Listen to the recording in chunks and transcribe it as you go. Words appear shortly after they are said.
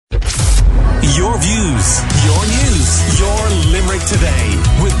Your views, your news, your Limerick Today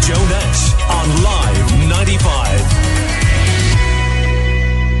with Joe Nash on Live 95.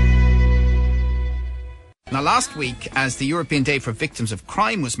 Now, last week, as the European Day for Victims of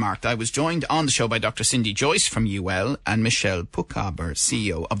Crime was marked, I was joined on the show by Dr. Cindy Joyce from UL and Michelle Puchhaber,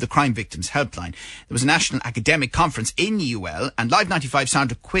 CEO of the Crime Victims Helpline. There was a national academic conference in UL, and Live 95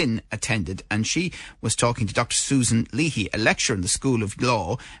 Sandra Quinn attended, and she was talking to Dr. Susan Leahy, a lecturer in the School of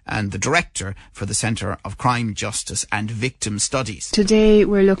Law and the director for the Centre of Crime, Justice and Victim Studies. Today,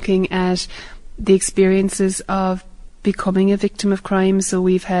 we're looking at the experiences of becoming a victim of crime. So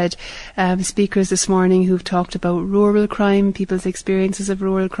we've had speakers this morning who've talked about rural crime, people's experiences of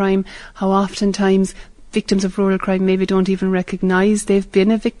rural crime, how oftentimes victims of rural crime maybe don't even recognise they've been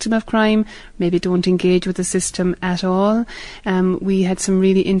a victim of crime, maybe don't engage with the system at all. We had some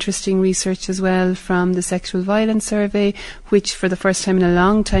really interesting research as well from the Sexual Violence Survey, which for the first time in a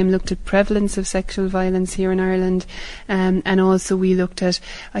long time looked at prevalence of sexual violence here in Ireland. And also we looked at,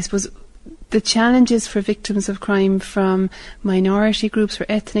 I suppose, the challenges for victims of crime from minority groups or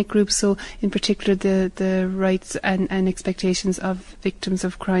ethnic groups, so in particular the rights and expectations of victims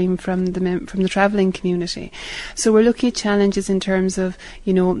of crime from the travelling community. So we're looking at challenges in terms of,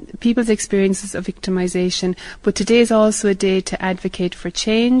 you know, people's experiences of victimisation, but today is also a day to advocate for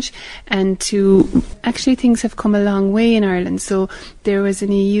change and to actually things have come a long way in Ireland. So there was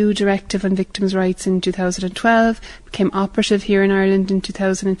an EU directive on victims' rights in 2012, became operative here in Ireland in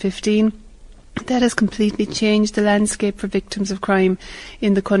 2015. That has completely changed the landscape for victims of crime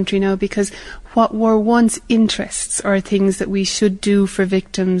in the country now, because what were once interests or things that we should do for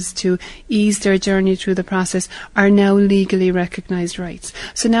victims to ease their journey through the process are now legally recognised rights.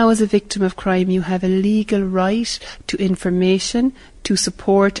 So now as a victim of crime you have a legal right to information, to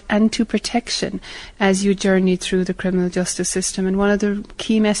support and to protection as you journey through the criminal justice system. And one of the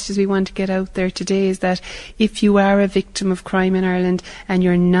key messages we want to get out there today is that if you are a victim of crime in Ireland and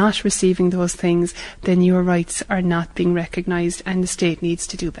you're not receiving those things, then your rights are not being recognised and the state needs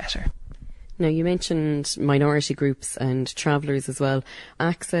to do better. Now, you mentioned minority groups and travellers as well.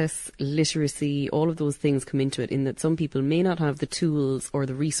 Access, literacy, all of those things come into it, in that some people may not have the tools or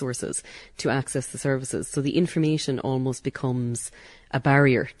the resources to access the services. So the information almost becomes a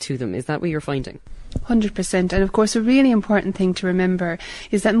barrier to them. Is that what you're finding? 100%. And of course, a really important thing to remember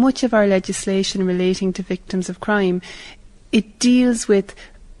is that much of our legislation relating to victims of crime, it deals with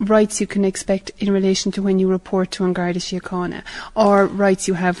rights you can expect in relation to when you report to An Garda Síochána, or rights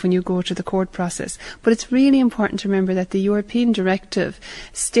you have when you go to the court process. But it's really important to remember that the European directive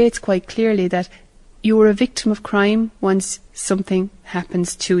states quite clearly that you are a victim of crime once something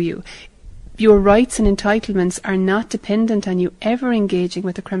happens to you. Your rights and entitlements are not dependent on you ever engaging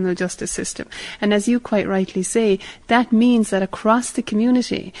with the criminal justice system. And as you quite rightly say, that means that across the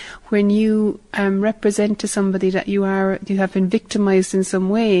community, when you represent to somebody that you have been victimised in some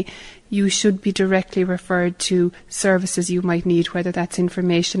way, you should be directly referred to services you might need, whether that's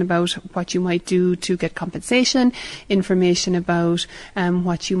information about what you might do to get compensation, information about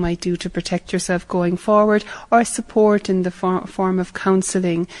what you might do to protect yourself going forward, or support in the form of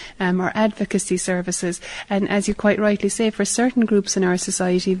counselling or advocacy services. And as you quite rightly say, for certain groups in our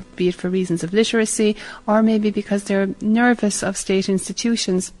society, be it for reasons of literacy or maybe because they're nervous of state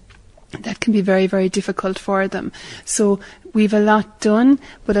institutions, that can be very, very difficult for them. So we've a lot done,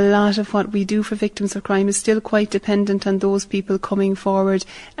 but a lot of what we do for victims of crime is still quite dependent on those people coming forward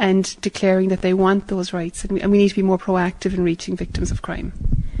and declaring that they want those rights. And we need to be more proactive in reaching victims of crime.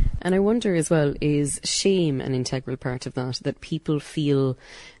 And I wonder as well, is shame an integral part of that people feel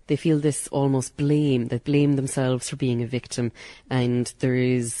this almost blame themselves for being a victim, and there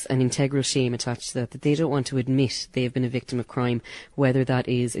is an integral shame attached to that they don't want to admit they've been a victim of crime, whether that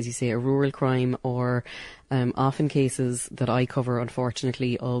is, as you say, a rural crime or often cases that I cover,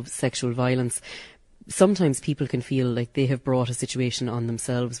 unfortunately, of sexual violence. Sometimes people can feel like they have brought a situation on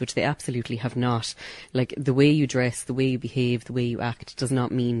themselves, which they absolutely have not. Like, the way you dress, the way you behave, the way you act does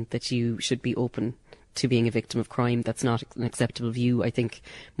not mean that you should be open to being a victim of crime. That's not an acceptable view I think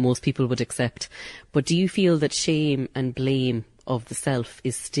most people would accept. But do you feel that shame and blame of the self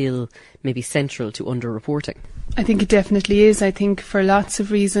is still maybe central to underreporting? I think it definitely is. I think for lots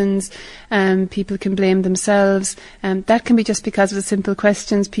of reasons people can blame themselves. That can be just because of the simple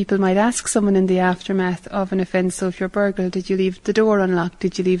questions people might ask someone in the aftermath of an offence. So if you're burgled, did you leave the door unlocked?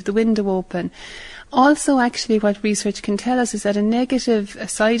 Did you leave the window open? Also, actually, what research can tell us is that a negative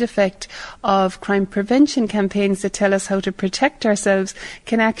side effect of crime prevention campaigns that tell us how to protect ourselves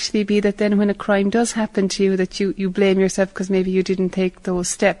can actually be that then when a crime does happen to you, that you blame yourself because maybe you didn't take those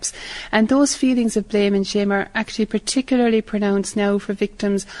steps. And those feelings of blame and shame are actually particularly pronounced now for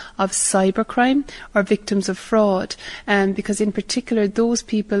victims of cybercrime or victims of fraud. Because in particular, those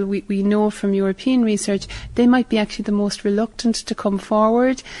people we know from European research, they might be actually the most reluctant to come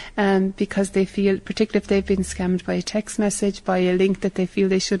forward because they feel, particularly if they've been scammed by a text message, by a link that they feel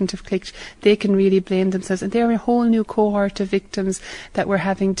they shouldn't have clicked, they can really blame themselves. And they're a whole new cohort of victims that we're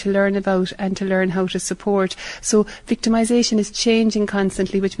having to learn about and to learn how to support. So victimisation is changing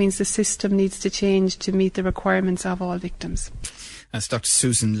constantly, which means the system needs to change to meet the requirements of all victims. That's Dr.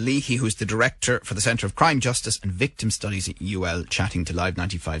 Susan Leahy, who's the Director for the Centre of Crime Justice and Victim Studies at UL, chatting to Live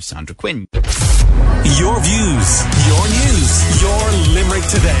 95's Sandra Quinn. Your views, your news, your Limerick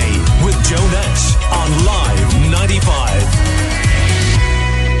Today with Joe Nash on Live 95.